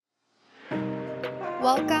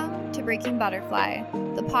Welcome to Breaking Butterfly,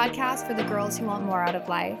 the podcast for the girls who want more out of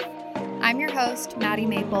life. I'm your host, Maddie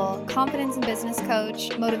Maple, confidence and business coach,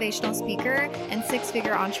 motivational speaker, and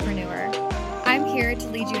six-figure entrepreneur. I'm here to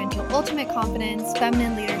lead you into ultimate confidence,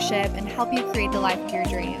 feminine leadership, and help you create the life of your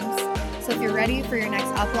dreams. So if you're ready for your next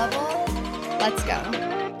up level, let's go.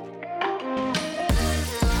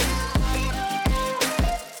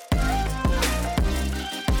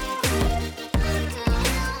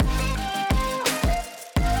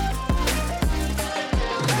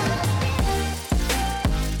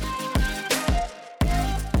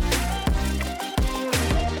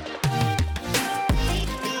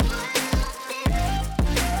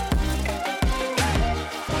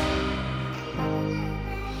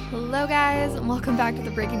 Hello guys, and welcome back to the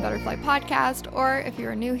Breaking Butterfly podcast, or if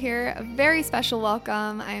you're new here, a very special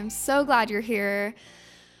welcome. I am so glad you're here.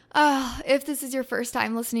 If this is your first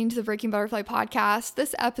time listening to the Breaking Butterfly podcast,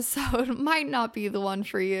 this episode might not be the one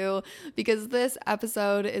for you, because this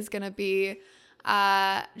episode is going to be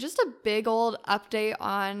just a big old update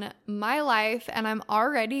on my life, and I'm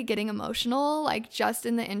already getting emotional, like just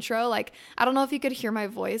in the intro. Like, I don't know if you could hear my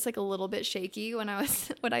voice like a little bit shaky when I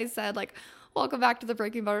said like, welcome back to the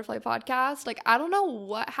Breaking Butterfly podcast. Like, I don't know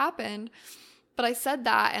what happened, but I said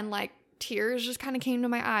that and like tears just kind of came to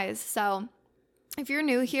my eyes. So if you're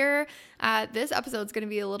new here, this episode's going to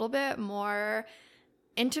be a little bit more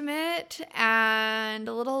intimate and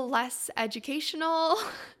a little less educational.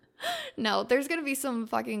 No, there's going to be some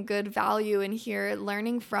fucking good value in here,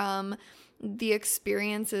 learning from the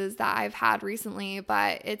experiences that I've had recently,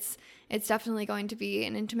 but it's definitely going to be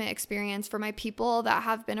an intimate experience for my people that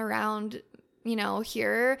have been around,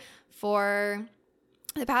 here for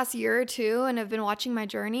the past year or two and have been watching my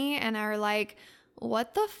journey and are like,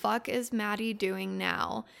 what the fuck is Maddie doing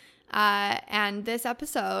now? And this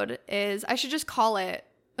episode is, I should just call it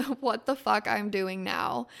what the fuck I'm doing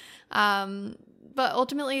now. But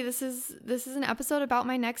ultimately this is an episode about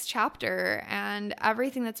my next chapter and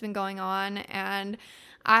everything that's been going on. And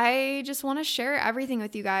I just want to share everything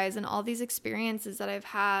with you guys and all these experiences that I've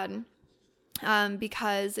had,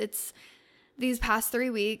 because it's these past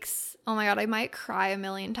 3 weeks. Oh my God, I might cry a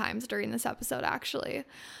million times during this episode, actually.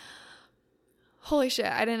 Holy shit,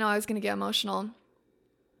 I didn't know I was going to get emotional.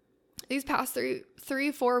 These past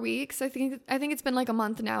 4 weeks, I think it's been like a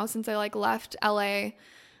month now since I like left LA.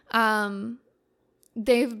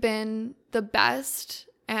 They've been the best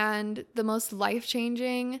and the most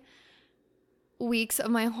life-changing weeks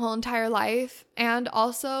of my whole entire life, and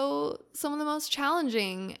also some of the most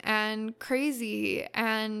challenging and crazy,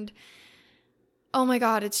 and oh my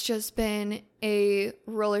God, it's just been a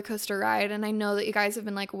roller coaster ride. And I know that you guys have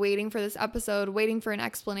been like waiting for this episode, waiting for an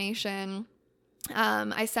explanation.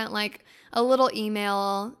 I sent like a little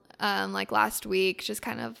email like last week, just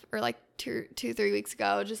kind of, or like 3 weeks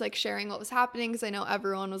ago, just like sharing what was happening, because I know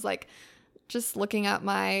everyone was like just looking at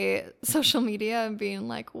my social media and being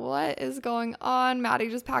like, what is going on? Maddie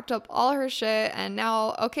just packed up all her shit and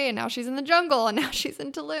now she's in the jungle and now she's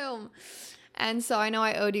in Tulum. And so I know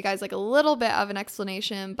I owed you guys like a little bit of an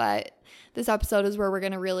explanation, but this episode is where we're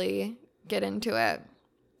going to really get into it.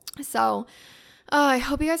 So I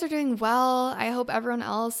hope you guys are doing well. I hope everyone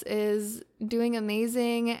else is doing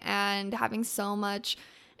amazing and having so much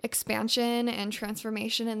expansion and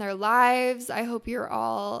transformation in their lives. I hope you're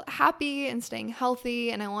all happy and staying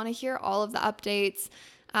healthy, and I want to hear all of the updates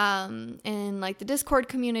in like the Discord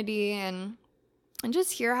community and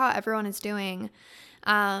just hear how everyone is doing.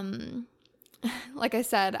 Like I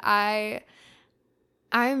said,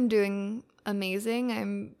 I'm doing amazing.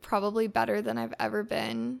 I'm probably better than I've ever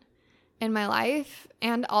been in my life,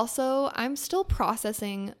 and also I'm still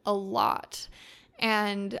processing a lot.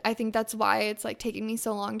 And I think that's why it's like taking me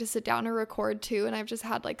so long to sit down and record too. And I've just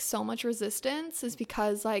had like so much resistance, is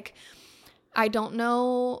because like I don't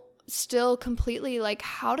know still completely like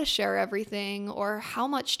how to share everything or how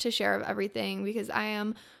much to share of everything, because I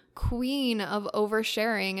am queen of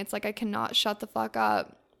oversharing. It's like I cannot shut the fuck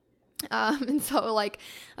up. And so like,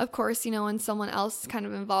 of course, when someone else is kind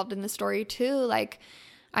of involved in the story too, like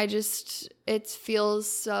it feels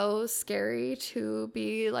so scary to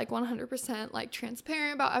be like 100% like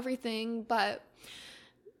transparent about everything. But,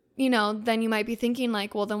 then you might be thinking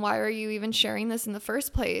like, well, then why are you even sharing this in the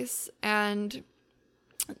first place? And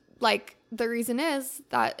like, the reason is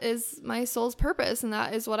that is my soul's purpose. And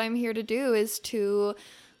that is what I'm here to do, is to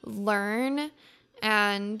learn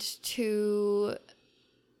and to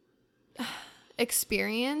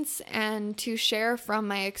experience and to share from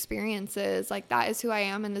my experiences. Like, that is who I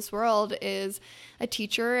am in this world, is a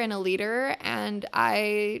teacher and a leader, and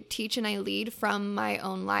I teach and I lead from my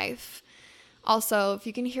own life. Also, if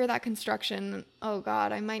you can hear that construction, oh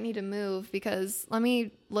God, I might need to move, because let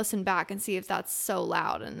me listen back and see if that's so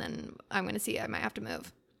loud, and then I'm going to see I might have to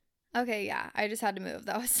move. Okay, yeah, I just had to move.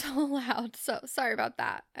 That was so loud. So sorry about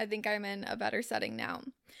that. I think I'm in a better setting now.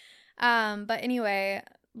 But anyway,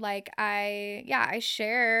 like I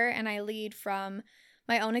share and I lead from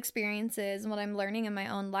my own experiences and what I'm learning in my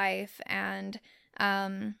own life. And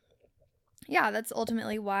yeah, that's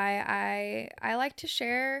ultimately why I like to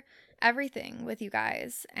share everything with you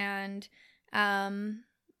guys. And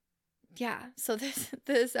yeah, so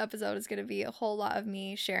this episode is going to be a whole lot of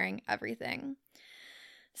me sharing everything.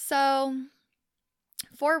 So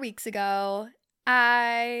 4 weeks ago,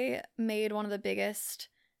 I made one of the biggest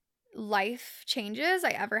life changes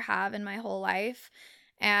I ever have in my whole life.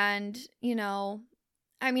 And, you know,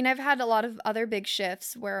 I mean, I've had a lot of other big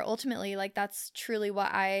shifts where ultimately, like, that's truly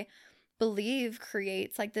what I believe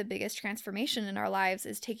creates like the biggest transformation in our lives,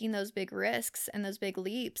 is taking those big risks and those big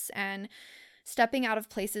leaps and stepping out of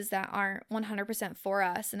places that aren't 100% for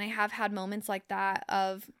us. And I have had moments like that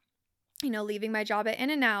of, you know, leaving my job at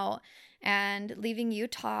In-N-Out and leaving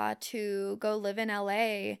Utah to go live in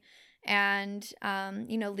LA, and,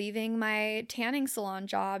 you know, leaving my tanning salon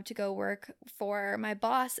job to go work for my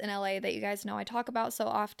boss in LA that you guys know I talk about so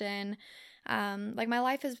often. Like, my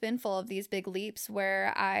life has been full of these big leaps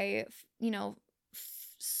where I, you know,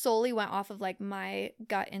 solely went off of like my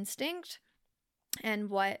gut instinct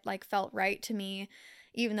and what like felt right to me,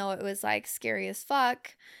 even though it was like scary as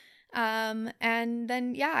fuck. And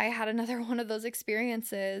then, yeah, I had another one of those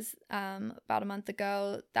experiences, about a month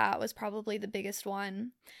ago. That was probably the biggest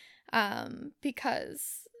one,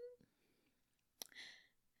 because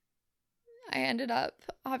I ended up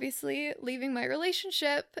obviously leaving my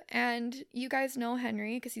relationship, and you guys know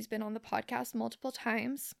Henry because he's been on the podcast multiple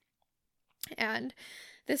times. And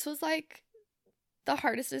this was like the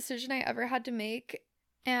hardest decision I ever had to make.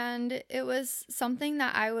 And it was something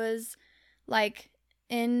that I was like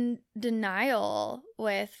in denial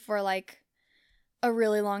with for like a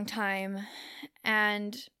really long time.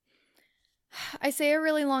 And I say a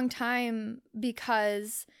really long time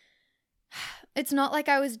because it's not like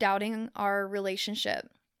I was doubting our relationship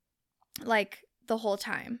like the whole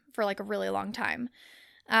time for like a really long time.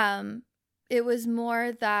 It was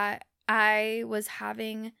more that I was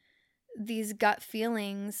having these gut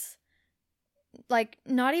feelings, like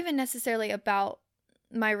not even necessarily about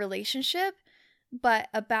my relationship, but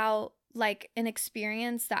about like an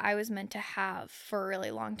experience that I was meant to have for a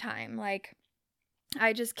really long time. Like,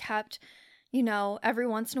 I just kept, you know, every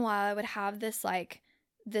once in a while I would have this like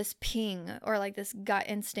this ping or like this gut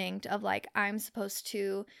instinct of like, I'm supposed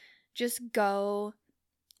to just go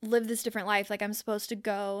live this different life. Like, I'm supposed to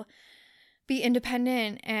go be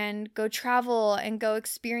independent and go travel and go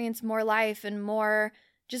experience more life and more,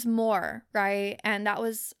 just more, right? And that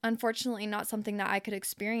was unfortunately not something that I could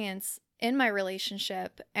experience in my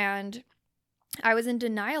relationship. And I was in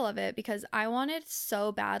denial of it because I wanted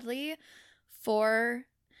so badly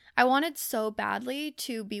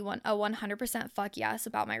to be a 100% fuck yes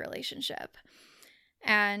about my relationship.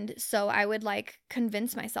 And so I would like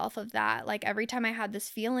convince myself of that. Like, every time I had this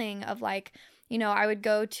feeling of like, you know, I would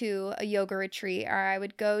go to a yoga retreat, or I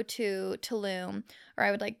would go to Tulum, or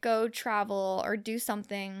I would like go travel or do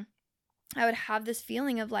something, I would have this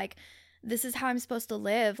feeling of like, this is how I'm supposed to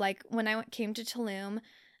live. Like, when I came to Tulum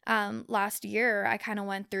last year, I kind of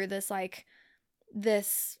went through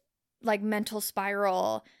this mental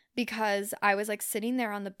spiral because I was like sitting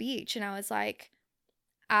there on the beach and I was like,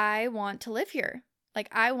 I want to live here. Like,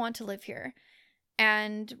 I want to live here.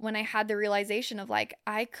 And when I had the realization of like,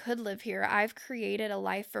 I could live here, I've created a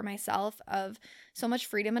life for myself of so much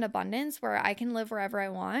freedom and abundance where I can live wherever I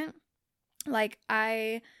want. Like,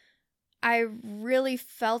 I really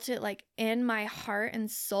felt it like in my heart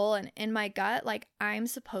and soul and in my gut, like I'm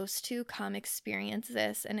supposed to come experience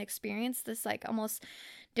this and experience this like almost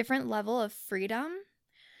different level of freedom.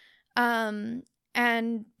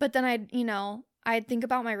 But then I'd think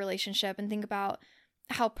about my relationship and think about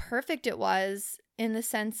how perfect it was, in the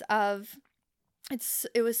sense of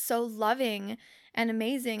it was so loving and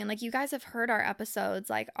amazing. And like, you guys have heard our episodes,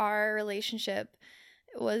 like our relationship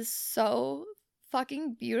was so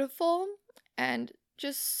fucking beautiful and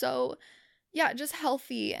just so, yeah, just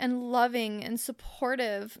healthy and loving and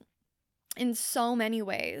supportive in so many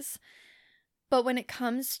ways. But when it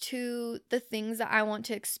comes to the things that I want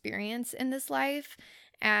to experience in this life,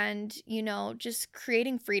 and, you know, just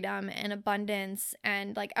creating freedom and abundance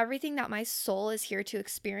and like everything that my soul is here to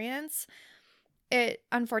experience, it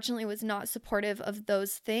unfortunately was not supportive of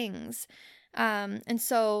those things. And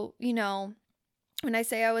so, you know, when I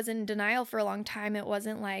say I was in denial for a long time, it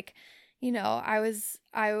wasn't like, I was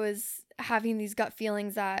having these gut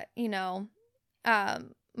feelings that,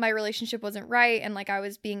 my relationship wasn't right, and like I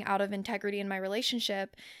was being out of integrity in my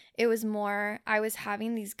relationship. It was more, I was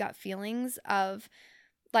having these gut feelings of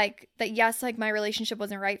like that, yes, like my relationship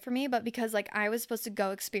wasn't right for me, but because like I was supposed to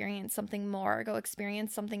go experience something more, go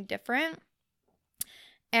experience something different.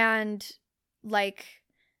 And like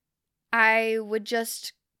I would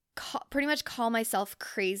just pretty much call myself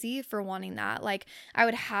crazy for wanting that. Like I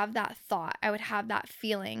would have that thought, I would have that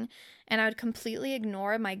feeling, and I would completely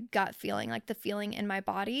ignore my gut feeling, like the feeling in my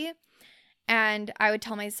body. And I would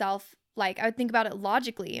tell myself, like, I would think about it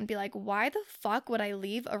logically and be like, why the fuck would I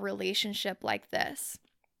leave a relationship like this?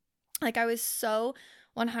 Like I was so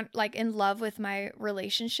 100 like in love with my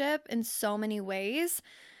relationship in so many ways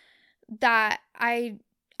that I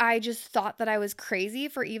just thought that I was crazy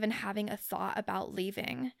for even having a thought about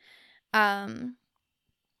leaving. Um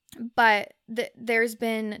but there's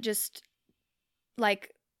been just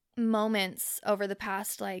like moments over the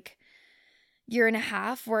past like year and a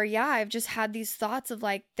half where yeah, I've just had these thoughts of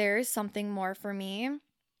like there is something more for me.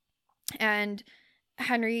 And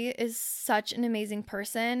Henry is such an amazing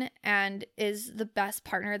person and is the best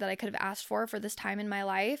partner that I could have asked for this time in my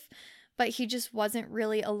life, but he just wasn't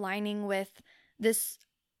really aligning with this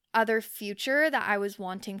other future that I was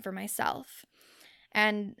wanting for myself.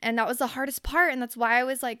 And that was the hardest part, and that's why I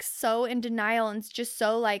was like so in denial and just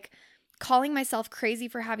so like calling myself crazy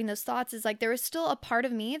for having those thoughts. Is like there was still a part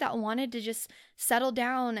of me that wanted to just settle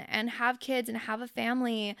down and have kids and have a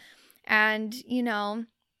family and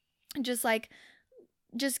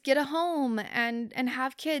just get a home and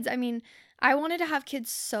have kids. I mean, I wanted to have kids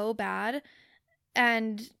so bad,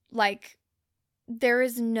 and like there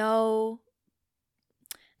is no,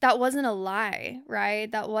 that wasn't a lie, right?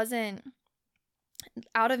 That wasn't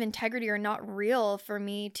out of integrity or not real for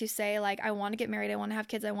me to say like I want to get married, I want to have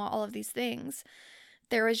kids, I want all of these things.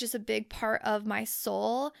 There was just a big part of my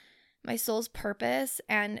soul, my soul's purpose,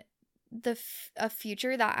 and a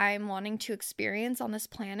future that I'm wanting to experience on this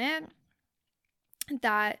planet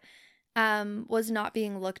that was not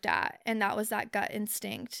being looked at, and that was that gut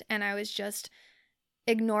instinct, and I was just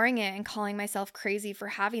ignoring it and calling myself crazy for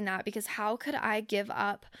having that, because how could I give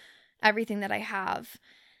up everything that I have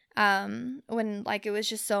when like it was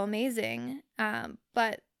just so amazing.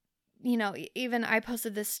 But even I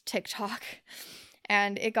posted this TikTok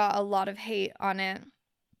and it got a lot of hate on it,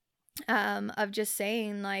 of just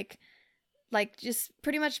saying like just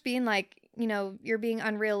pretty much being like, you're being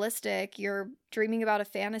unrealistic, you're dreaming about a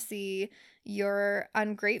fantasy, you're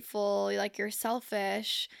ungrateful, like you're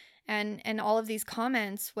selfish, and all of these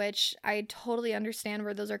comments, which I totally understand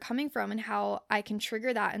where those are coming from and how I can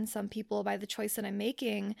trigger that in some people by the choice that I'm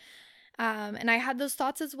making. And I had those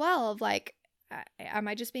thoughts as well of like, am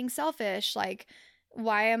I just being selfish? Like,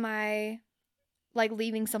 why am I like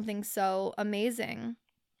leaving something so amazing?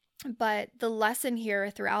 But the lesson here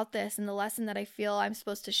throughout this, and the lesson that I feel I'm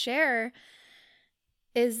supposed to share,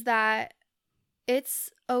 is that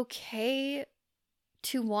it's okay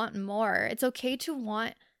to want more. It's okay to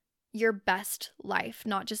want your best life,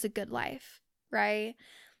 not just a good life, right?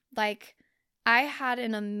 Like, I had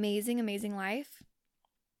an amazing, amazing life,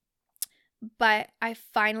 but I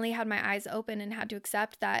finally had my eyes open and had to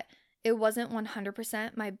accept that it wasn't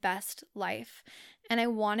 100% my best life. And I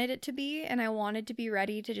wanted it to be, and I wanted to be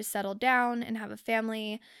ready to just settle down and have a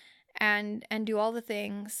family and do all the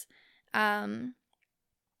things. But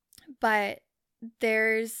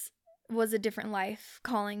was a different life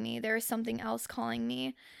calling me. There was something else calling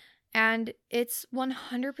me. And it's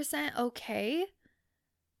 100% okay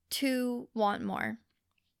to want more.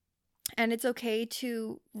 And it's okay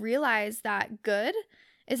to realize that good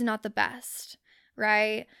is not the best,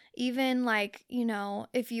 right? Even like,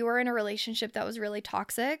 if you were in a relationship that was really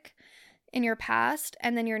toxic in your past,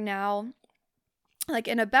 and then you're now like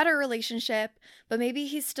in a better relationship, but maybe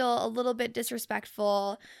he's still a little bit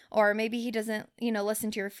disrespectful, or maybe he doesn't,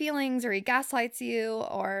 listen to your feelings, or he gaslights you,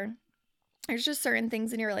 or there's just certain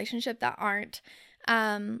things in your relationship that aren't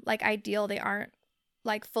like ideal. They aren't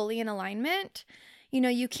like fully in alignment.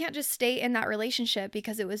 You can't just stay in that relationship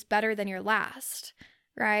because it was better than your last,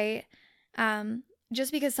 right?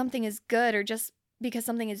 Just because something is good or just because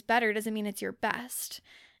something is better doesn't mean it's your best.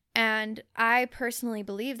 And I personally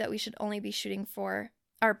believe that we should only be shooting for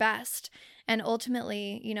our best. And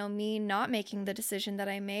ultimately, me not making the decision that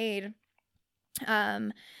I made,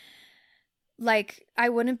 like I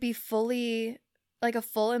wouldn't be fully like a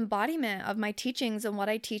full embodiment of my teachings and what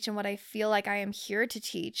I teach and what I feel like I am here to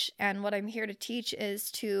teach. And what I'm here to teach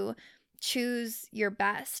is to choose your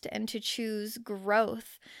best and to choose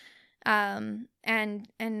growth. And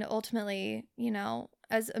ultimately,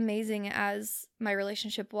 as amazing as my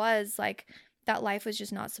relationship was, like that life was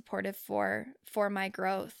just not supportive for my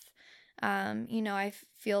growth. I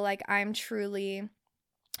feel like I'm truly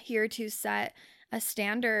here to set a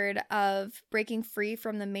standard of breaking free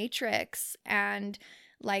from the matrix and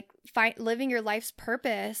like living your life's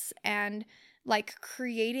purpose and like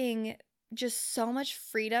creating just so much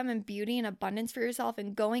freedom and beauty and abundance for yourself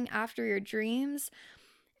and going after your dreams.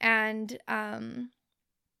 And that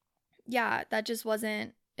just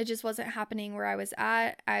wasn't happening where I was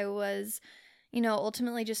at. I was,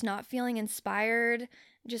 ultimately just not feeling inspired,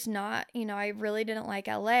 just not, I really didn't like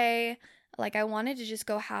LA. Like I wanted to just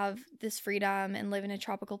go have this freedom and live in a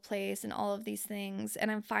tropical place and all of these things. And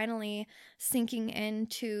I'm finally sinking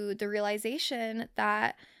into the realization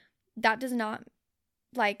that does not,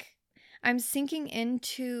 like, I'm sinking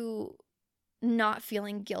into not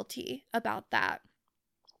feeling guilty about that.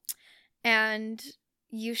 And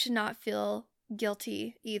you should not feel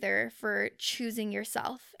guilty either for choosing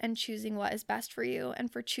yourself and choosing what is best for you and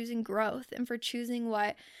for choosing growth and for choosing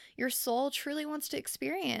what your soul truly wants to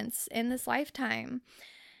experience in this lifetime.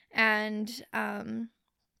 And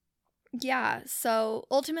so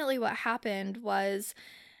ultimately what happened was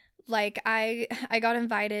like I got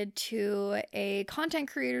invited to a content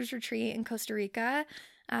creators retreat in Costa Rica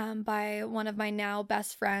by one of my now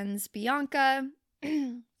best friends, Bianca.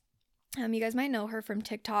 You guys might know her from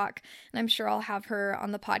TikTok, and I'm sure I'll have her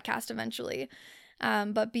on the podcast eventually.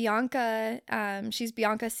 But Bianca, she's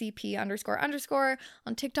Bianca CP __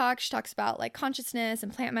 on TikTok. She talks about like consciousness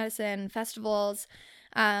and plant medicine and festivals.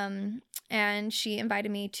 And she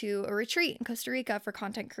invited me to a retreat in Costa Rica for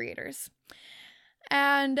content creators.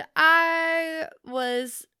 And I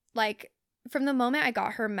was like, from the moment I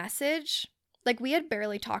got her message, like we had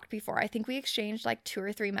barely talked before. I think we exchanged like 2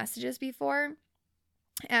 or 3 messages before.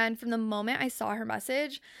 And from the moment I saw her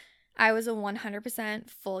message, I was a 100%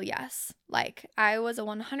 full yes. Like I was a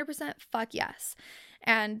 100% fuck yes.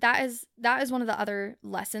 And that is one of the other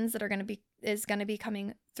lessons that is going to be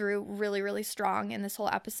coming through really, really strong in this whole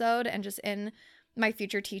episode and just in my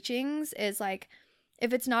future teachings is like,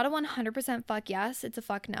 if it's not a 100% fuck yes, it's a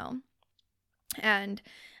fuck no. And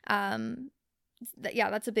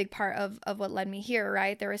that's a big part of what led me here,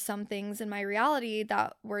 right? There were some things in my reality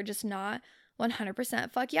that were just not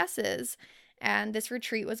 100% fuck yeses. And this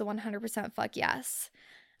retreat was a 100% fuck yes.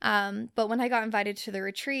 But when I got invited to the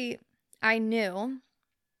retreat, I knew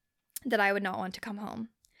that I would not want to come home.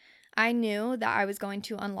 I knew that I was going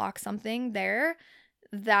to unlock something there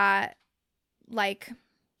that, like,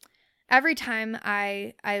 every time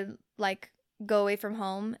I like go away from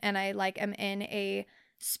home and I like am in a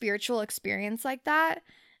spiritual experience like that,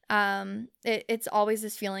 it's always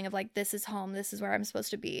this feeling of like, this is home, this is where I'm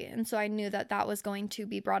supposed to be. And so I knew that was going to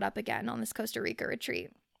be brought up again on this Costa Rica retreat.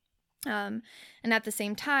 And at the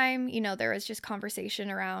same time, there was just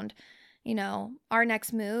conversation around, our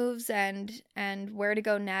next moves and where to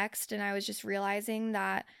go next. And I was just realizing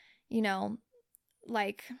that,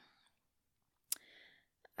 like,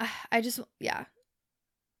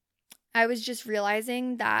 I was just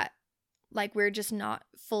realizing that like we're just not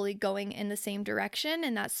fully going in the same direction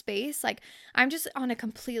in that space. Like I'm just on a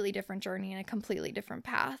completely different journey and a completely different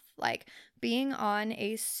path. Like being on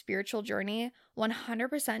a spiritual journey,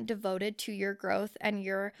 100% devoted to your growth and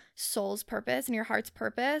your soul's purpose and your heart's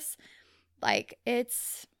purpose. Like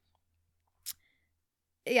it's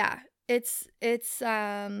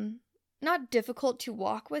not difficult to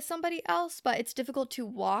walk with somebody else, but it's difficult to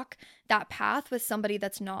walk that path with somebody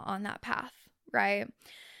that's not on that path, right?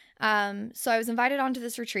 So I was invited onto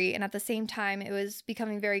this retreat, and at the same time, it was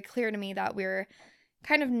becoming very clear to me that we're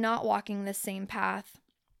kind of not walking the same path.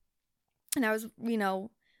 And I was,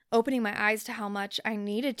 opening my eyes to how much I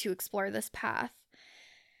needed to explore this path.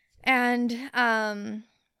 And,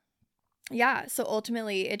 so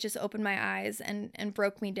ultimately it just opened my eyes and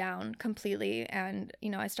broke me down completely. And,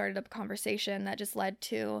 I started up a conversation that just led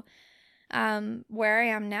to, where I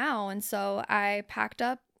am now. And so I packed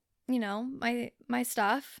up, my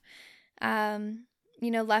stuff,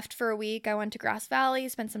 left for a week. I went to Grass Valley,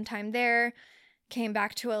 spent some time there, came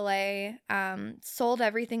back to LA, sold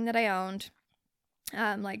everything that I owned,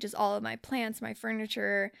 like just all of my plants, my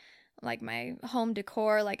furniture, like my home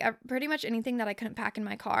decor, like pretty much anything that I couldn't pack in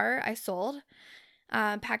my car, I sold,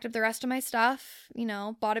 packed up the rest of my stuff,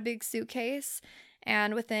 bought a big suitcase.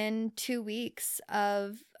 And within 2 weeks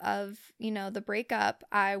of the breakup,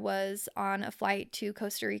 I was on a flight to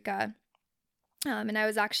Costa Rica. And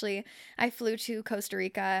I flew to Costa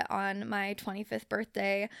Rica on my 25th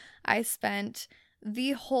birthday. I spent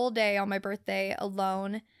the whole day on my birthday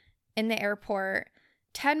alone in the airport,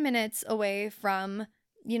 10 minutes away from,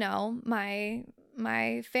 my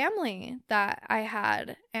my family that I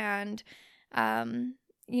had. And,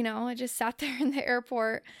 I just sat there in the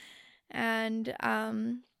airport and,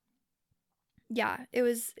 yeah, it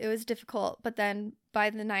was difficult. But then by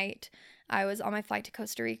the night, I was on my flight to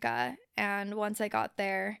Costa Rica. And once I got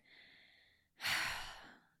there,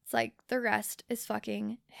 it's like the rest is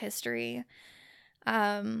fucking history.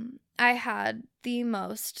 I had the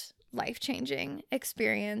most life-changing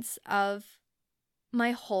experience of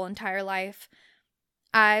my whole entire life.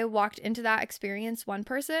 I walked into that experience one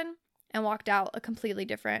person and walked out a completely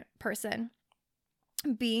different person.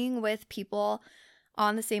 Being with people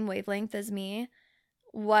on the same wavelength as me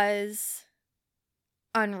was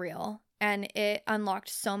unreal. And it unlocked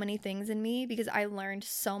so many things in me because I learned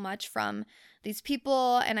so much from these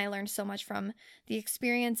people, and I learned so much from the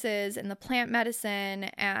experiences and the plant medicine.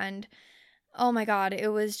 And oh my God, it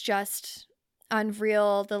was just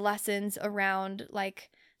unreal. The lessons around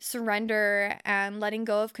like surrender and letting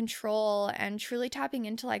go of control and truly tapping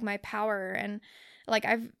into like my power. And like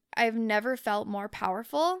I've never felt more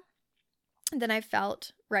powerful than I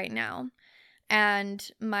felt right now. And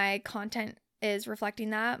my content is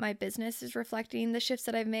reflecting that. My business is reflecting the shifts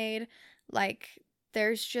that I've made. Like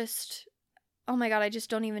there's just, oh my God, I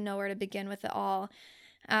just don't even know where to begin with it all.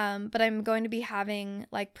 But I'm going to be having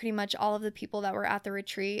like pretty much all of the people that were at the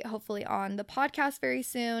retreat, hopefully on the podcast very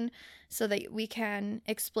soon, so that we can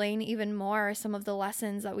explain even more some of the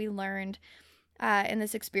lessons that we learned in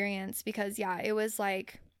this experience. Because yeah, it was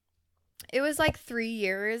like 3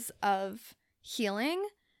 years of healing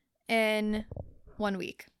in 1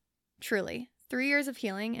 week. Truly, 3 years of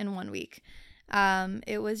healing in 1 week.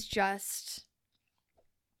 It was just,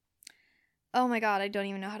 oh my God, I don't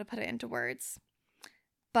even know how to put it into words.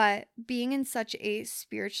 But being in such a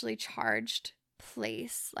spiritually charged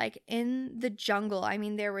place, like in the jungle, I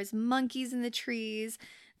mean, there was monkeys in the trees,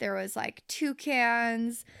 there was like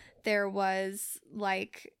toucans, there was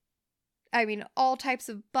like, I mean, all types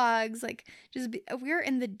of bugs, like we were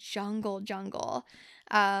in the jungle.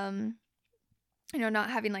 Not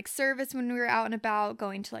having like service when we were out and about,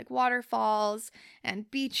 going to like waterfalls and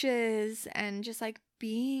beaches and just like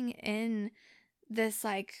being in this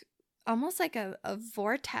like almost like a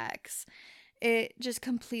vortex. It just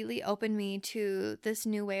completely opened me to this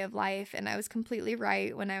new way of life. And I was completely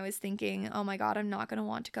right when I was thinking, oh my God, I'm not going to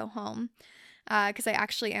want to go home. Because I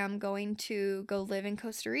actually am going to go live in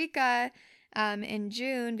Costa Rica in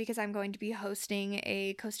June, because I'm going to be hosting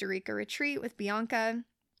a Costa Rica retreat with Bianca,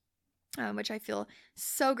 which I feel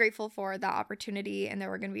so grateful for that opportunity. And there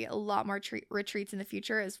were going to be a lot more retreats in the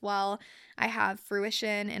future as well. I have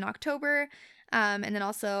Fruition in October. And then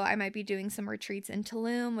also I might be doing some retreats in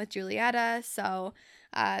Tulum with Julieta. So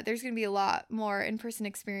there's going to be a lot more in-person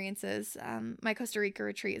experiences. My Costa Rica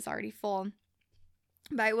retreat is already full.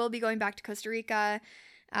 But I will be going back to Costa Rica.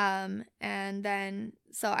 And then,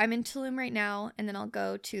 so I'm in Tulum right now, and then I'll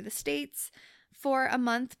go to the States for a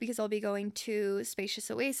month because I'll be going to Spacious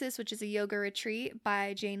Oasis, which is a yoga retreat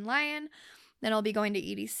by Jane Lyon. Then I'll be going to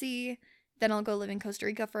EDC. Then I'll go live in Costa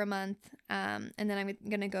Rica for a month. And then I'm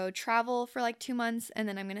going to go travel for like 2 months. And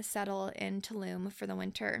then I'm going to settle in Tulum for the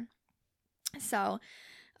winter. So,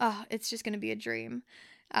 it's just going to be a dream.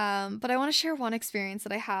 But I want to share one experience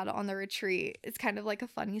that I had on the retreat. It's kind of like a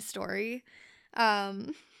funny story.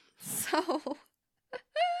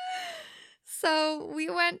 So we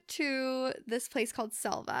went to this place called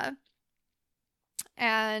Selva,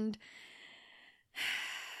 and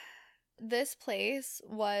this place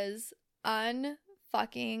was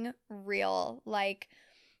unfucking real. Like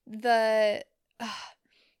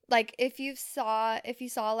if you saw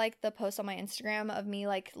like the post on my Instagram of me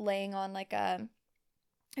like laying on like it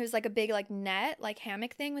was like a big like net, like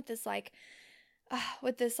hammock thing with this like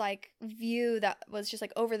view that was just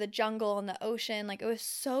like over the jungle and the ocean. Like it was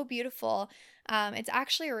so beautiful. It's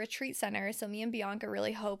actually a retreat center. So me and Bianca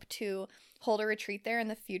really hope to hold a retreat there in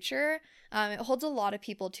the future. It holds a lot of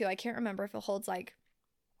people too. I can't remember if it holds like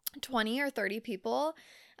 20 or 30 people.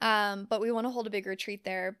 But we want to hold a big retreat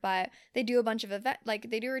there. But they do a bunch of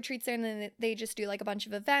they do retreats there, and then they just do like a bunch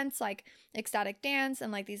of events like ecstatic dance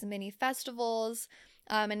and like these mini festivals.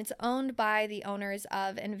 And it's owned by the owners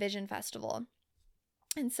of Envision Festival.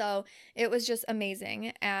 And so it was just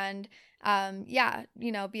amazing. And Bianca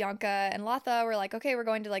and Latha were like, okay, we're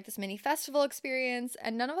going to like this mini festival experience.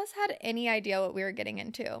 And none of us had any idea what we were getting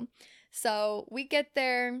into. So we get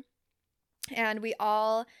there and we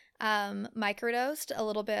all microdosed a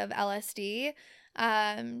little bit of LSD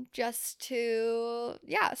just to,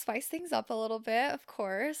 spice things up a little bit, of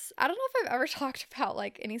course. I don't know if I've ever talked about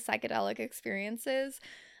like any psychedelic experiences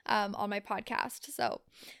on my podcast. So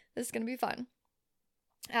this is going to be fun.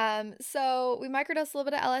 So we microdosed a little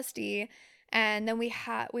bit of LSD, and then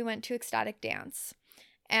we went to ecstatic dance.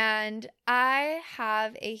 And I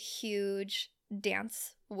have a huge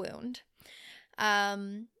dance wound.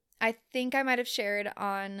 I think I might have shared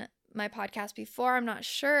on my podcast before, I'm not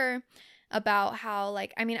sure, about how,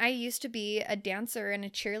 like, I mean, I used to be a dancer and a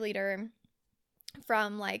cheerleader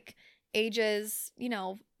from like ages,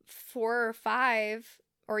 4 or 5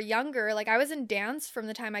 or younger. Like, I was in dance from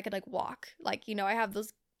the time I could like walk. Like, I have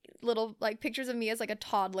those little like pictures of me as like a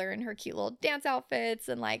toddler in her cute little dance outfits,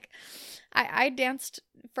 and like I danced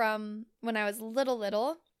from when I was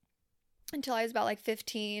little until I was about like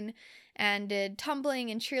 15, and did tumbling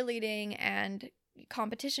and cheerleading and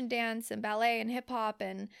competition dance and ballet and hip hop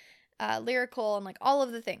and lyrical and like all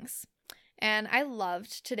of the things. And I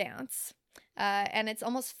loved to dance. And it's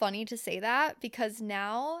almost funny to say that because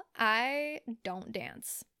now I don't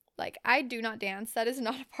dance. Like, I do not dance. That is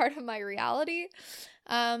not a part of my reality,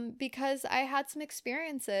 because I had some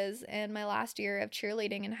experiences in my last year of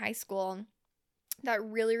cheerleading in high school that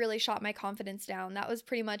really, really shot my confidence down. That was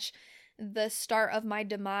pretty much the start of my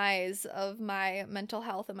demise of my mental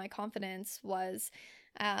health and my confidence. Was,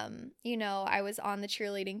 I was on the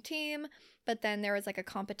cheerleading team, but then there was like a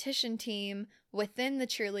competition team within the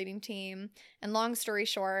cheerleading team. And long story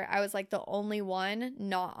short, I was like the only one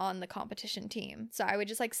not on the competition team. So I would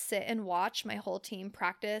just like sit and watch my whole team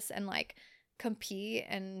practice and like compete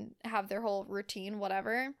and have their whole routine,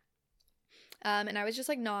 whatever. And I was just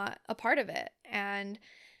like not a part of it. And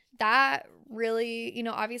that really,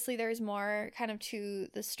 obviously there's more kind of to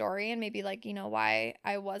the story and maybe like, why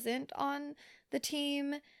I wasn't on the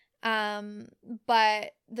team.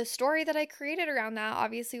 But the story that I created around that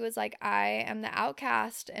obviously was like, I am the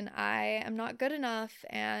outcast and I am not good enough.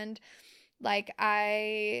 And like,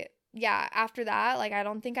 after that, like, I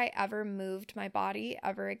don't think I ever moved my body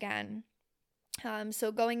ever again.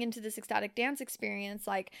 So going into this ecstatic dance experience,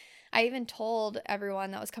 like, I even told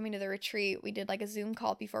everyone that was coming to the retreat, we did like a Zoom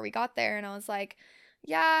call before we got there, and I was like,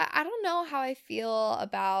 yeah, I don't know how I feel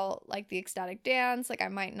about like the ecstatic dance. Like, I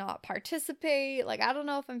might not participate. Like, I don't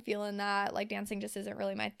know if I'm feeling that. Like, dancing just isn't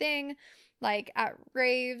really my thing. Like, at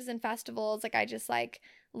raves and festivals, like, I just like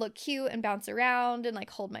look cute and bounce around and like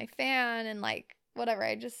hold my fan and like whatever.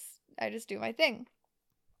 I just do my thing.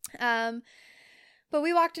 But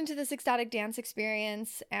we walked into this ecstatic dance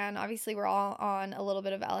experience, and obviously we're all on a little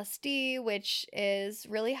bit of LSD, which is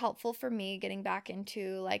really helpful for me getting back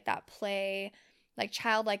into like that play, like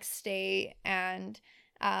childlike state. And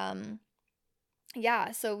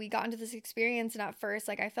so we got into this experience, and at first,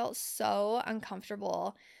 like, I felt so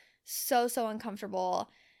uncomfortable, so uncomfortable.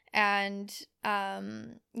 And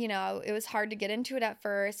it was hard to get into it at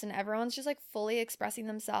first, and everyone's just like fully expressing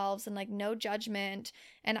themselves and like no judgment.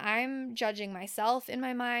 And I'm judging myself in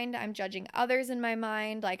my mind, I'm judging others in my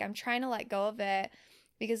mind. Like, I'm trying to let go of it,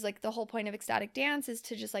 because like the whole point of ecstatic dance is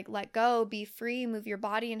to just like let go, be free, move your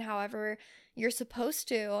body in however you're supposed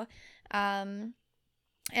to. And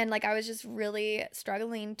like, I was just really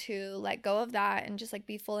struggling to let go of that and just like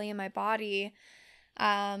be fully in my body.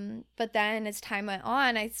 But then as time went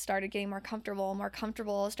on, I started getting more comfortable,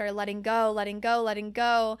 started letting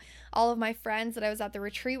go. All of my friends that I was at the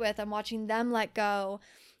retreat with, I'm watching them let go.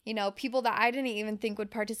 People that I didn't even think would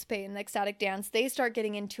participate in the ecstatic dance, they start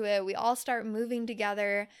getting into it. We all start moving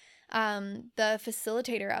together. The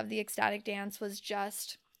facilitator of the ecstatic dance was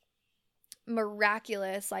just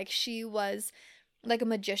miraculous. Like, she was like a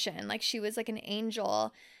magician. Like, she was like an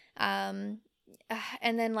angel.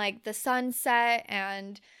 And then like the sun set,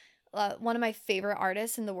 and one of my favorite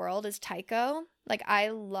artists in the world is Taiko. Like, I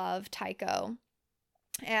love Taiko.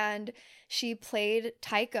 And she played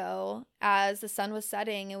Taiko as the sun was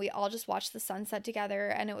setting, and we all just watched the sunset together,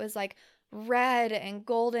 and it was like red and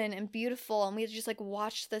golden and beautiful, and we just like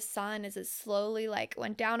watched the sun as it slowly like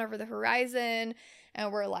went down over the horizon,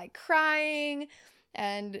 and we're like crying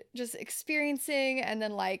and just experiencing. And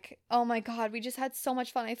then like, oh my God, we just had so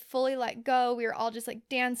much fun. I fully let go. We were all just like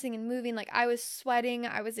dancing and moving. Like, I was sweating,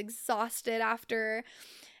 I was exhausted after.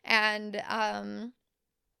 And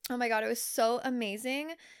oh my God, it was so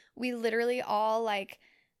amazing. We literally all like,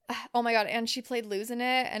 oh my God, and she played Lose in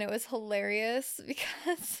it, and it was hilarious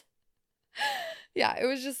because yeah, it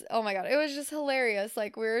was just, oh my God, it was just hilarious.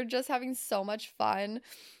 Like, we were just having so much fun.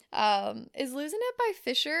 Is Losing It by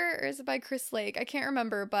Fisher, or is it by Chris Lake? I can't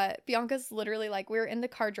remember, but Bianca's literally like, we were in the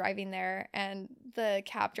car driving there, and the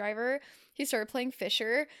cab driver, he started playing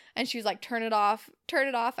Fisher, and she was like, turn it off,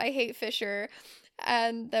 I hate Fisher.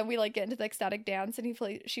 And then we like get into the ecstatic dance, and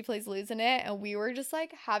she plays Losing It, and we were just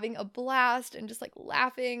like having a blast and just like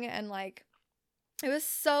laughing, and like, it was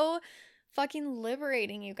so fucking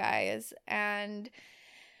liberating, you guys. And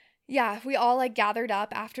yeah, we all like gathered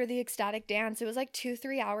up after the ecstatic dance. It was like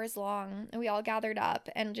 2-3 hours long, and we all gathered up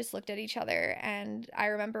and just looked at each other. And I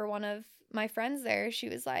remember one of my friends there, she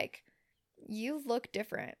was like, "You look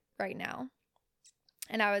different right now."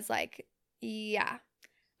 And I was like, "Yeah,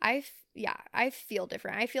 I feel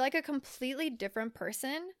different. I feel like a completely different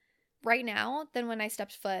person right now than when I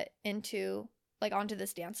stepped foot into like onto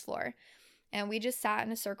this dance floor." And we just sat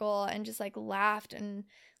in a circle and just like laughed and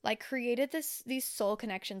like created these soul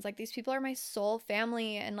connections. Like these people are my soul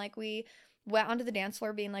family, and like we went onto the dance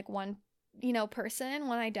floor being like one, person,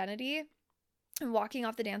 one identity, and walking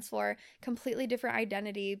off the dance floor completely different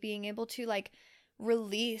identity, being able to like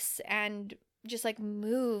release and just like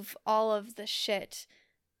move all of the shit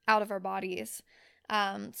out of our bodies.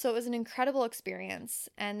 So it was an incredible experience.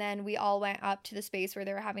 And then we all went up to the space where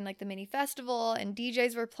they were having like the mini festival and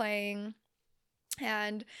DJs were playing.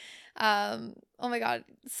 And oh my God.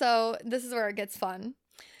 So this is where it gets fun.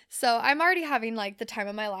 So I'm already having like the time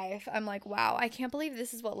of my life. I'm like, wow, I can't believe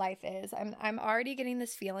this is what life is. I'm already getting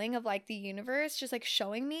this feeling of like the universe just like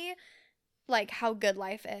showing me like how good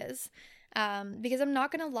life is. Because I'm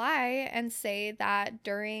not gonna lie and say that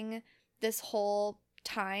during this whole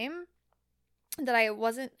time that I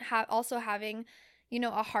wasn't also having,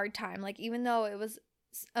 a hard time. Like even though it was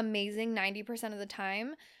amazing 90% of the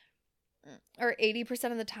time, or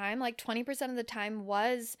 80% of the time, like 20% of the time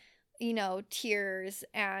was, tears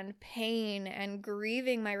and pain and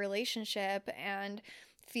grieving my relationship and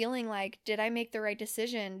feeling like, did I make the right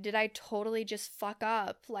decision? Did I totally just fuck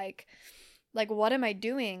up? Like what am I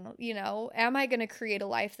doing? Am I going to create a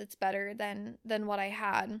life that's better than what I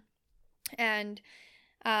had? And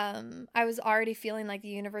I was already feeling like the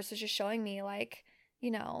universe was just showing me like,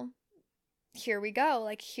 here we go.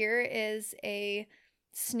 Like here is a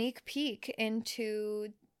sneak peek into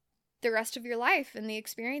the rest of your life and the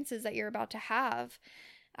experiences that you're about to have.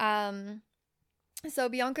 So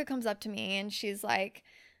Bianca comes up to me and she's like,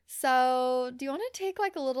 "So do you want to take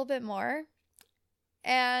like a little bit more?"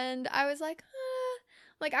 And I was like,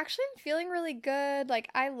 like actually I'm feeling really good. Like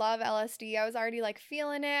I love LSD. I was already like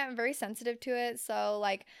feeling it. I'm very sensitive to it. So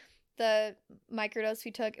like the microdose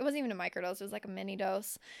we took, it wasn't even a microdose, it was like a mini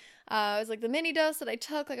dose. It was like the mini dose that I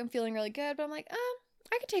took, like I'm feeling really good, but I'm like,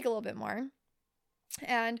 I could take a little bit more.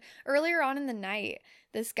 And earlier on in the night,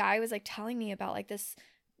 this guy was like telling me about like this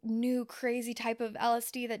new crazy type of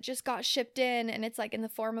LSD that just got shipped in, and it's like in the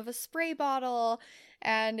form of a spray bottle,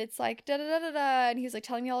 and it's like da da da da da, and he was like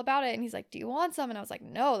telling me all about it, and he's like, "Do you want some?" And I was like,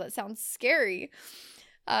 "No, that sounds scary."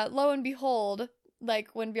 Lo and behold, like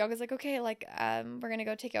when Bianca's like, "Okay, like we're gonna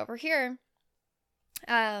go take it over here,"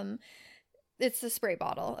 it's the spray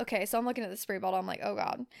bottle. Okay, so I'm looking at the spray bottle, I'm like, oh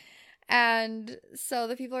God. And so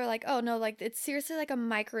the people are like, "Oh no, like it's seriously like a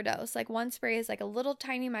microdose. Like one spray is like a little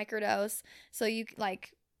tiny microdose. So you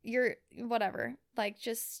like you're whatever, like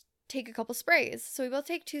just take a couple sprays." So we both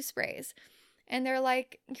take 2 sprays. And they're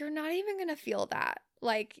like, "You're not even going to feel that.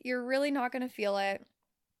 Like you're really not going to feel it.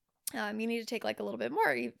 You need to take like a little bit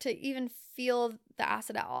more to even feel the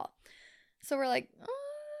acid at all." So we're like,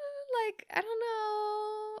 like, I don't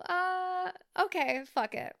know. Okay,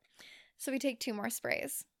 fuck it. So we take 2 more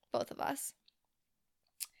sprays, both of us.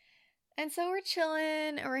 And so we're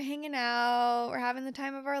chilling and we're hanging out. We're having the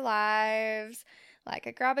time of our lives. Like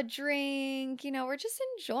I grab a drink, we're just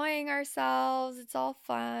enjoying ourselves. It's all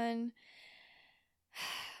fun.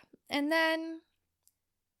 And then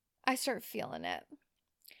I start feeling it.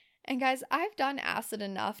 And guys, I've done acid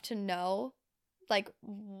enough to know like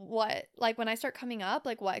what, like when I start coming up,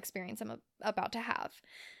 like what experience I'm about to have.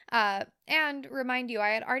 And remind you, I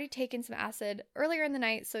had already taken some acid earlier in the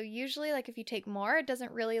night. So usually like if you take more, it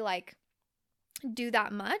doesn't really like do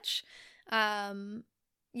that much.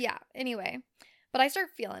 Yeah, anyway, but I start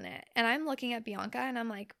feeling it and I'm looking at Bianca and I'm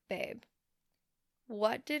like, "Babe,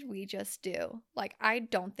 what did we just do? Like, I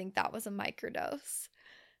don't think that was a microdose."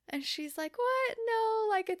 And she's like, "What? No,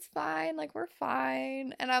 like it's fine. Like we're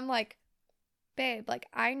fine." And I'm like, "Babe, like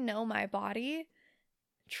I know my body.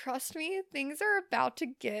 Trust me, things are about to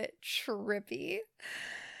get trippy."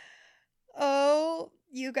 Oh,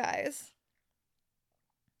 you guys.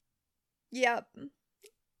 Yep.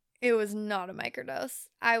 It was not a microdose.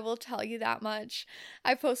 I will tell you that much.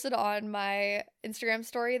 I posted on my Instagram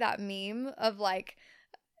story that meme of like,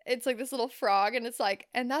 it's like this little frog and it's like,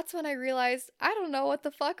 "And that's when I realized I don't know what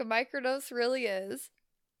the fuck a microdose really is."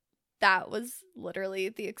 That was literally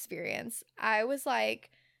the experience. I was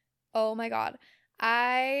like, oh my God,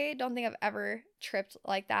 I don't think I've ever tripped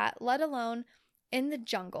like that, let alone in the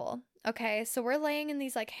jungle. Okay, so we're laying in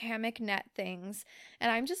these like hammock net things,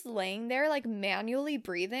 and I'm just laying there like manually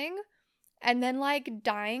breathing, and then like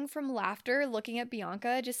dying from laughter, looking at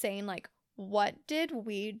Bianca, just saying like, what did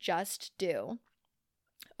we just do?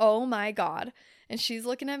 Oh my God. And she's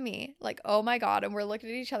looking at me like, oh my God. And we're looking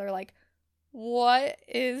at each other like, what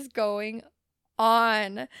is going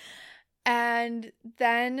on? And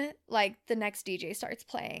then like the next DJ starts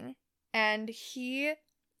playing and he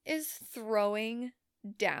is throwing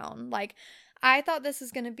down. Like, I thought this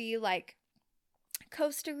was going to be like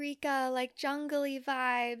Costa Rica, like jungly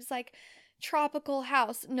vibes, like tropical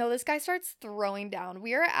house. No, this guy starts throwing down.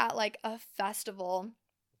 We are at like a festival.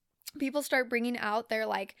 People start bringing out their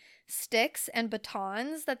like sticks and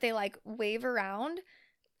batons that they like wave around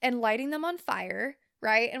and lighting them on fire,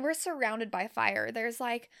 right? And we're surrounded by fire. There's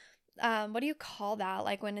like, what do you call that?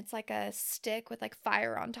 Like when it's like a stick with like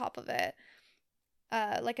fire on top of it.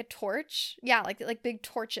 Like a torch. Yeah, like big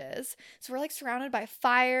torches. So we're like surrounded by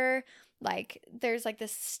fire. Like there's like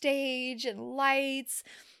this stage and lights.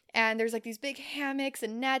 And there's like these big hammocks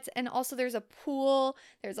and nets. And also there's a pool.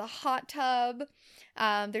 There's a hot tub.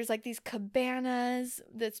 There's like these cabanas.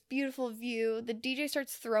 This beautiful view. The DJ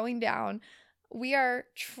starts throwing down. We are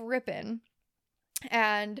tripping.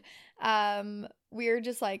 And we're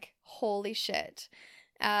just like, holy shit.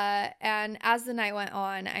 And as the night went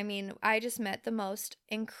on, I mean, I just met the most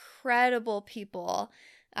incredible people.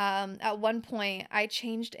 At one point, I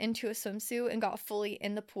changed into a swimsuit and got fully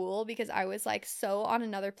in the pool because I was like so on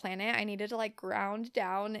another planet. I needed to like ground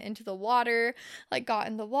down into the water, like got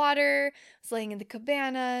in the water, was laying in the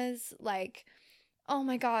cabanas, like, oh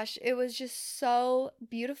my gosh, it was just so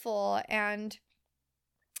beautiful. And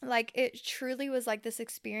like, it truly was like this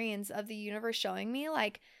experience of the universe showing me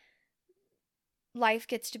like, life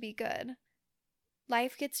gets to be good.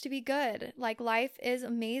 Life gets to be good. Like, life is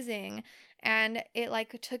amazing. And it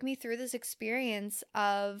like took me through this experience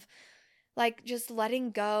of like just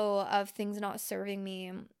letting go of things not serving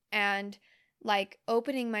me and like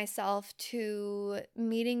opening myself to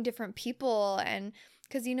meeting different people. And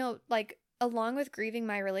because, you know, like along with grieving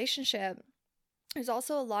my relationship, there's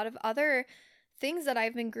also a lot of other things that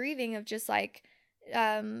I've been grieving of just like,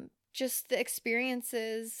 just the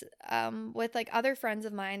experiences with like other friends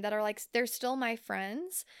of mine that are like, they're still my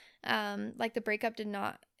friends. Like the breakup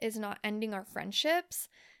is not ending our friendships.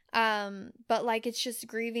 But like it's just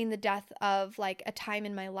grieving the death of like a time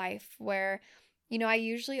in my life where, you know, I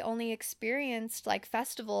usually only experienced like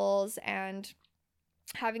festivals and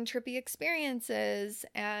having trippy experiences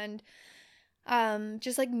and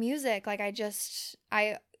just like music. Like I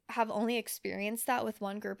have only experienced that with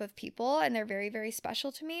one group of people and they're very, very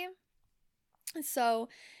special to me. So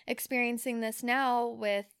experiencing this now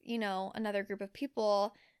with, you know, another group of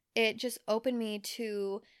people, it just opened me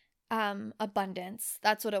to abundance.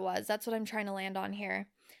 That's what it was. That's what I'm trying to land on here.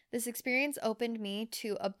 This experience opened me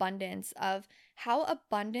to abundance of how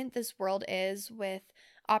abundant this world is with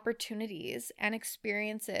opportunities and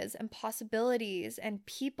experiences and possibilities and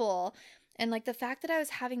people. And like the fact that I was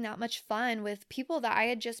having that much fun with people that I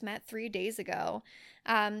had just met 3 days ago,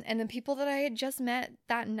 and the people that I had just met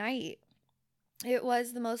that night. It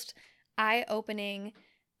was the most eye-opening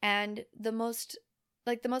and the most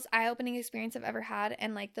eye-opening experience I've ever had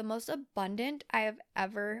and like the most abundant I have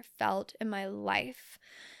ever felt in my life.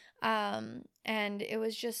 And it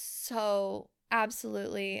was just so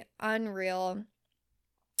absolutely unreal.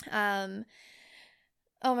 Oh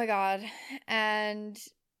my God. And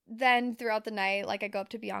then throughout the night, like I go up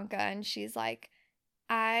to Bianca and she's like,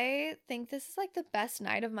 I think this is like the best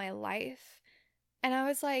night of my life. And I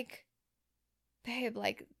was like, babe,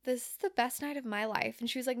 like, this is the best night of my life. And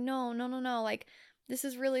she was like, no, like, this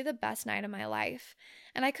is really the best night of my life.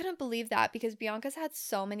 And I couldn't believe that because Bianca's had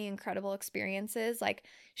so many incredible experiences. Like,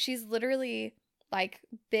 she's literally, like,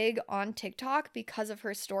 big on TikTok because of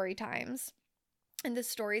her story times and the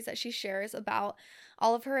stories that she shares about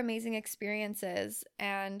all of her amazing experiences.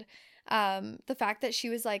 And the fact that she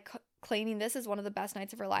was, like, claiming this as one of the best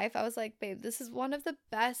nights of her life, I was like, babe, this is one of the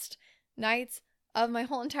best nights of my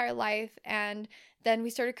whole entire life. And then we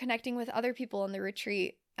started connecting with other people on the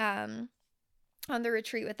retreat with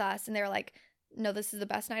us, and they were like, no, this is the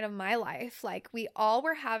best night of my life. Like, we all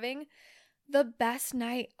were having the best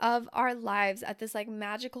night of our lives at this like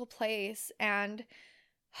magical place, and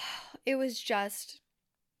it was just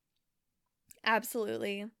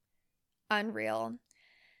absolutely unreal.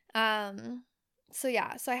 So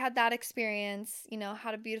I had that experience, you know,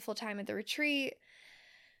 had a beautiful time at the retreat.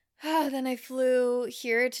 Then I flew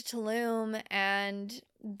here to Tulum, and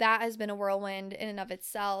that has been a whirlwind in and of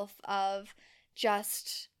itself of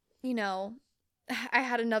just, you know, I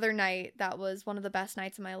had another night that was one of the best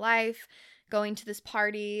nights of my life, going to this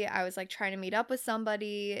party. I was like trying to meet up with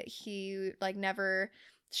somebody. He like never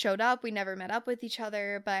showed up. We never met up with each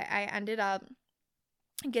other, but I ended up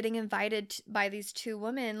getting invited by these two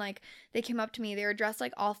women. Like, they came up to me, they were dressed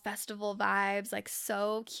like all festival vibes, like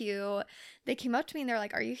so cute. They came up to me and they're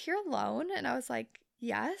like, "Are you here alone?" And I was like,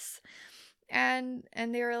 "Yes." And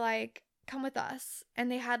they were like, "Come with us."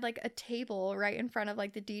 And they had like a table right in front of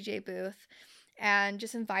like the DJ booth and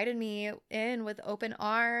just invited me in with open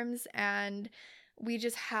arms, and we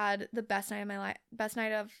just had the best night of my life. Best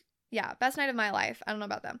night of my life. I don't know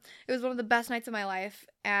about them. It was one of the best nights of my life,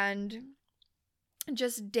 and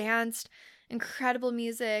just danced, incredible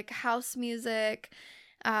music, house music,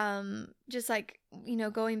 just like,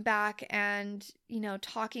 going back and,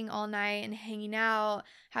 talking all night and hanging out,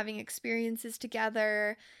 having experiences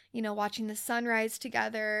together, watching the sunrise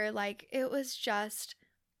together. Like, it was just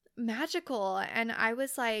magical. And I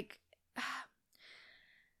was like,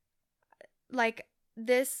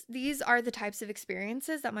 these are the types of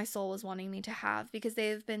experiences that my soul was wanting me to have, because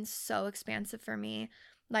they've been so expansive for me,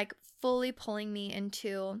 like fully pulling me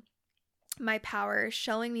into my power,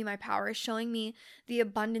 showing me my power, showing me the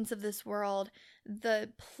abundance of this world, the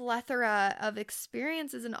plethora of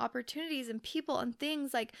experiences and opportunities and people and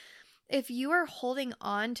things. Like, if you are holding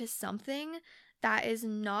on to something that is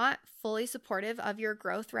not fully supportive of your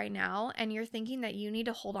growth right now, and you're thinking that you need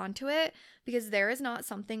to hold on to it because there is not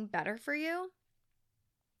something better for you,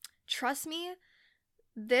 trust me,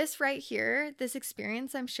 this right here, this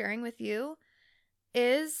experience I'm sharing with you,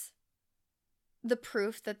 is the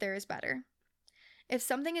proof that there is better. If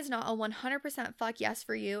something is not a 100% fuck yes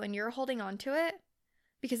for you and you're holding on to it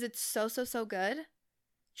because it's so, so, so good,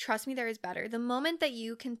 trust me, there is better. The moment that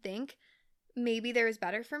you can think, maybe there is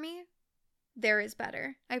better for me, there is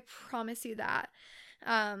better. I promise you that.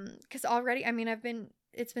 Because already,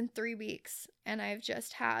 it's been 3 weeks and I've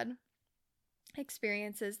just had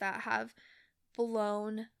experiences that have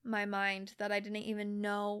blown my mind that I didn't even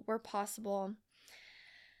know were possible.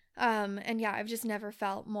 And yeah, I've just never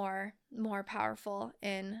felt more powerful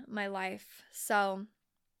in my life. So,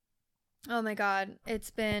 oh my God,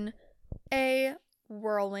 it's been a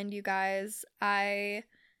whirlwind, you guys. That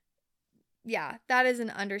is an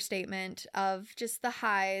understatement of just the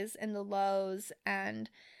highs and the lows and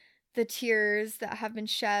the tears that have been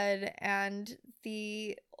shed and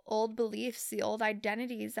the old beliefs, the old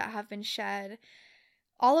identities that have been shed,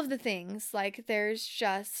 all of the things. Like, there's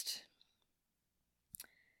just,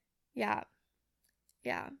 yeah,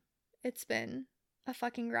 it's been a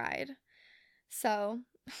fucking ride. So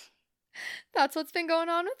that's what's been going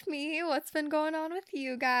on with me. What's been going on with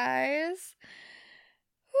you guys?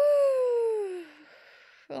 Whew.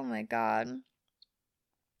 Oh my God.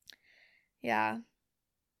 Yeah.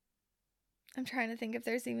 I'm trying to think if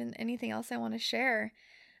there's even anything else I want to share.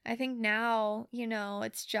 I think now,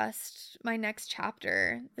 it's just my next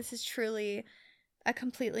chapter. This is truly a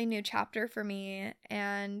completely new chapter for me,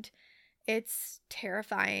 and it's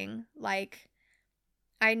terrifying. Like,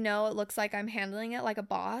 I know it looks like I'm handling it like a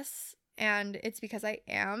boss, and it's because I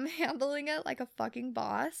am handling it like a fucking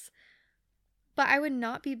boss. But I would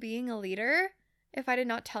not be being a leader if I did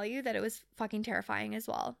not tell you that it was fucking terrifying as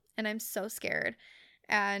well. And I'm so scared.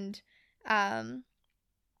 And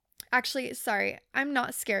actually, sorry, I'm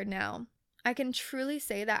not scared now. I can truly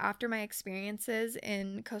say that after my experiences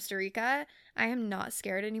in Costa Rica, I am not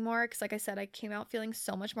scared anymore, because like I said, I came out feeling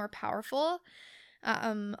so much more powerful.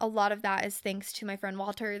 A lot of that is thanks to my friend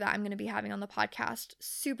Walter that I'm going to be having on the podcast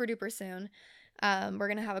super duper soon. We're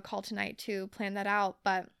going to have a call tonight to plan that out,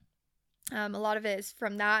 but a lot of it is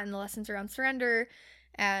from that and the lessons around surrender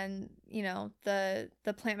and, the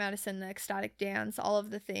plant medicine, the ecstatic dance, all of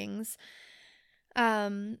the things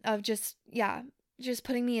of just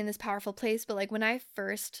putting me in this powerful place. But like, when I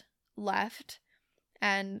first left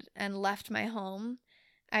and left my home,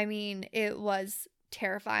 it was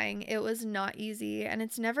terrifying. It was not easy, and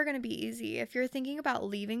it's never going to be easy. If you're thinking about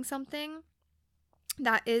leaving something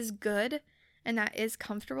that is good and that is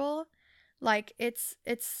comfortable, like, it's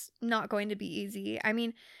not going to be easy.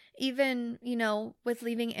 Even, with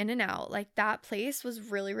leaving In-N-Out, like, that place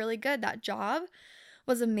was really, really good. That job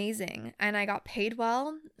was amazing, and I got paid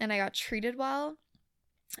well, and I got treated well,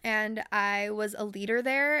 and I was a leader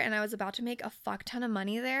there, and I was about to make a fuck ton of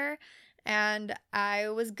money there, and I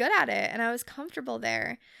was good at it, and I was comfortable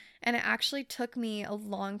there. And it actually took me a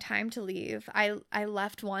long time to leave. I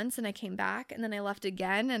left once and I came back, and then I left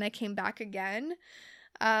again and I came back again,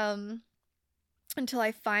 until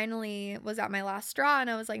I finally was at my last straw, and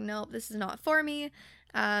I was like, nope, this is not for me.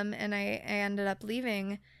 And I ended up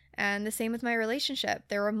leaving. And the same with my relationship.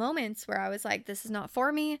 There were moments where I was like, this is not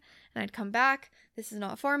for me, and I'd come back. This is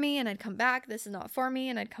not for me, and I'd come back. This is not for me,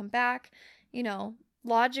 and I'd come back.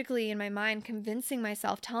 logically in my mind convincing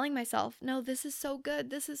myself, telling myself, no, this is so good.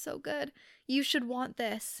 This is so good. You should want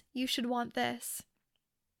this. You should want this.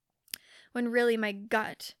 When really my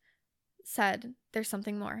gut said, there's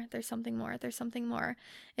something more. There's something more. There's something more.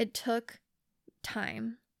 It took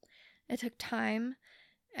time. It took time,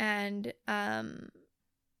 and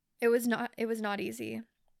it was not easy.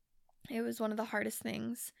 It was one of the hardest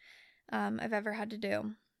things I've ever had to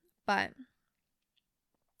do, but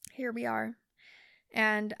here we are.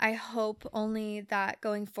 And I hope only that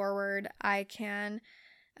going forward, I can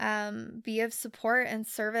be of support and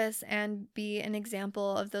service and be an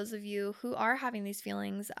example of those of you who are having these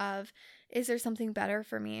feelings of, is there something better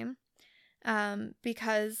for me?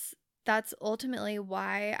 Because that's ultimately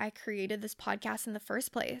why I created this podcast in the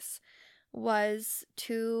first place, was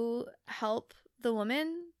to help the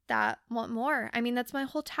women that want more. I mean, that's my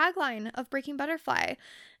whole tagline of Breaking Butterfly,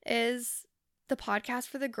 is the podcast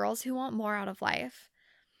for the girls who want more out of life.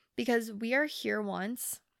 Because we are here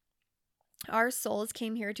once. Our souls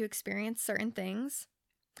came here to experience certain things.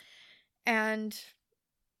 And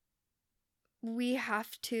we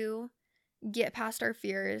have to get past our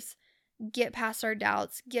fears, get past our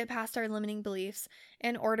doubts, get past our limiting beliefs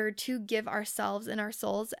in order to give ourselves and our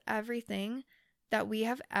souls everything that we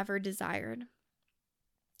have ever desired.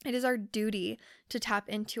 It is our duty to tap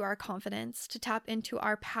into our confidence, to tap into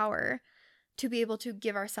our power, to be able to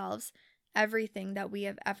give ourselves everything that we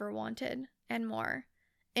have ever wanted and more.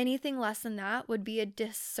 Anything less than that would be a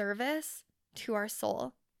disservice to our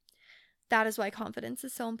soul. That is why confidence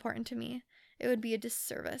is so important to me. It would be a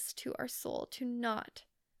disservice to our soul to not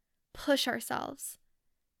push ourselves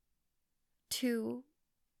to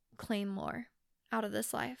claim more out of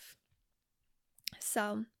this life.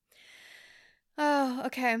 So,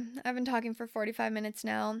 okay. I've been talking for 45 minutes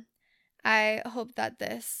now. I hope that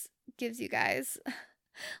this gives you guys a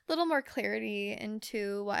little more clarity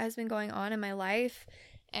into what has been going on in my life,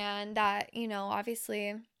 and that,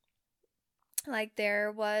 obviously, like,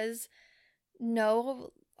 there was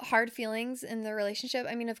no hard feelings in the relationship.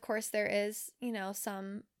 I mean, of course there is,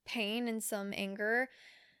 some pain and some anger,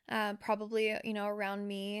 probably, around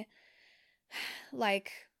me,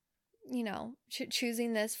 like,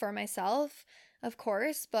 choosing this for myself, of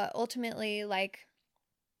course, but ultimately, like,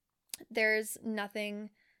 there's nothing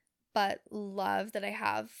but love that I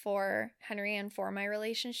have for Henry and for my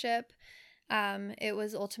relationship. It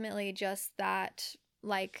was ultimately just that,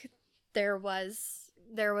 like, there was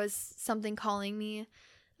something calling me,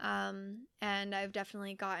 and I've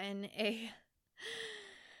definitely gotten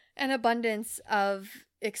an abundance of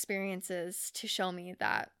experiences to show me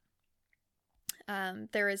that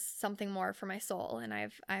there is something more for my soul, and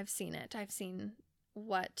I've seen it. I've seen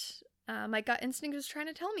what my gut instinct was trying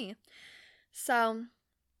to tell me. So,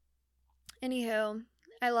 anywho,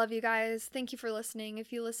 I love you guys. Thank you for listening.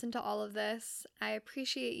 If you listen to all of this, I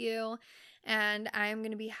appreciate you. And I'm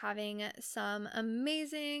going to be having some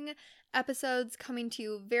amazing episodes coming to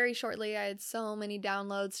you very shortly. I had so many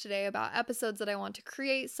downloads today about episodes that I want to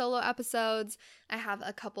create, solo episodes. I have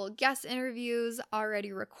a couple guest interviews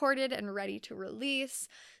already recorded and ready to release.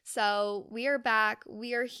 So we are back.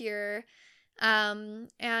 We are here. And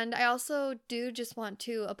I also do just want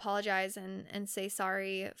to apologize and say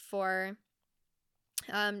sorry for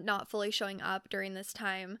not fully showing up during this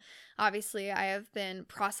time. Obviously, I have been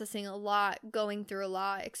processing a lot, going through a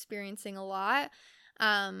lot, experiencing a lot.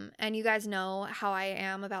 And you guys know how I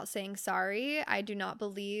am about saying sorry. I do not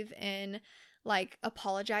believe in, like,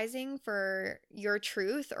 apologizing for your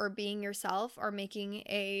truth or being yourself or making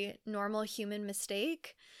a normal human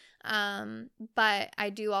mistake. But I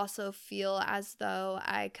do also feel as though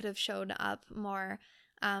I could have shown up more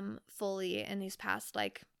fully in these past,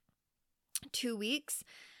 like, 2 weeks.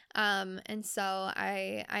 And so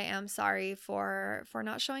I am sorry for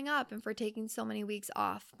not showing up and for taking so many weeks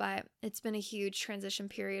off, but it's been a huge transition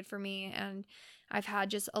period for me, and I've had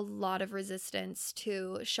just a lot of resistance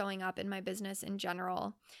to showing up in my business in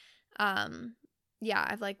general. Yeah,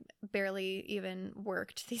 I've, like, barely even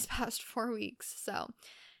worked these past 4 weeks, so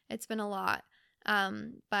it's been a lot.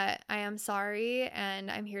 But I am sorry, and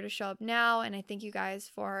I'm here to show up now, and I thank you guys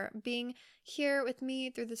for being here with me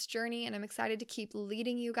through this journey, and I'm excited to keep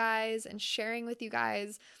leading you guys and sharing with you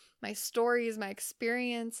guys my stories, my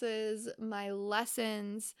experiences, my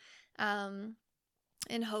lessons,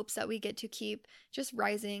 in hopes that we get to keep just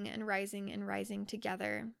rising and rising and rising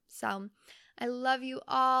together. So I love you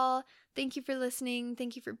all. Thank you for listening.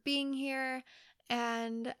 Thank you for being here.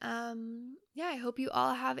 And yeah, I hope you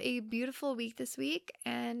all have a beautiful week this week,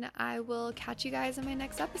 and I will catch you guys in my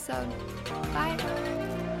next episode. Bye.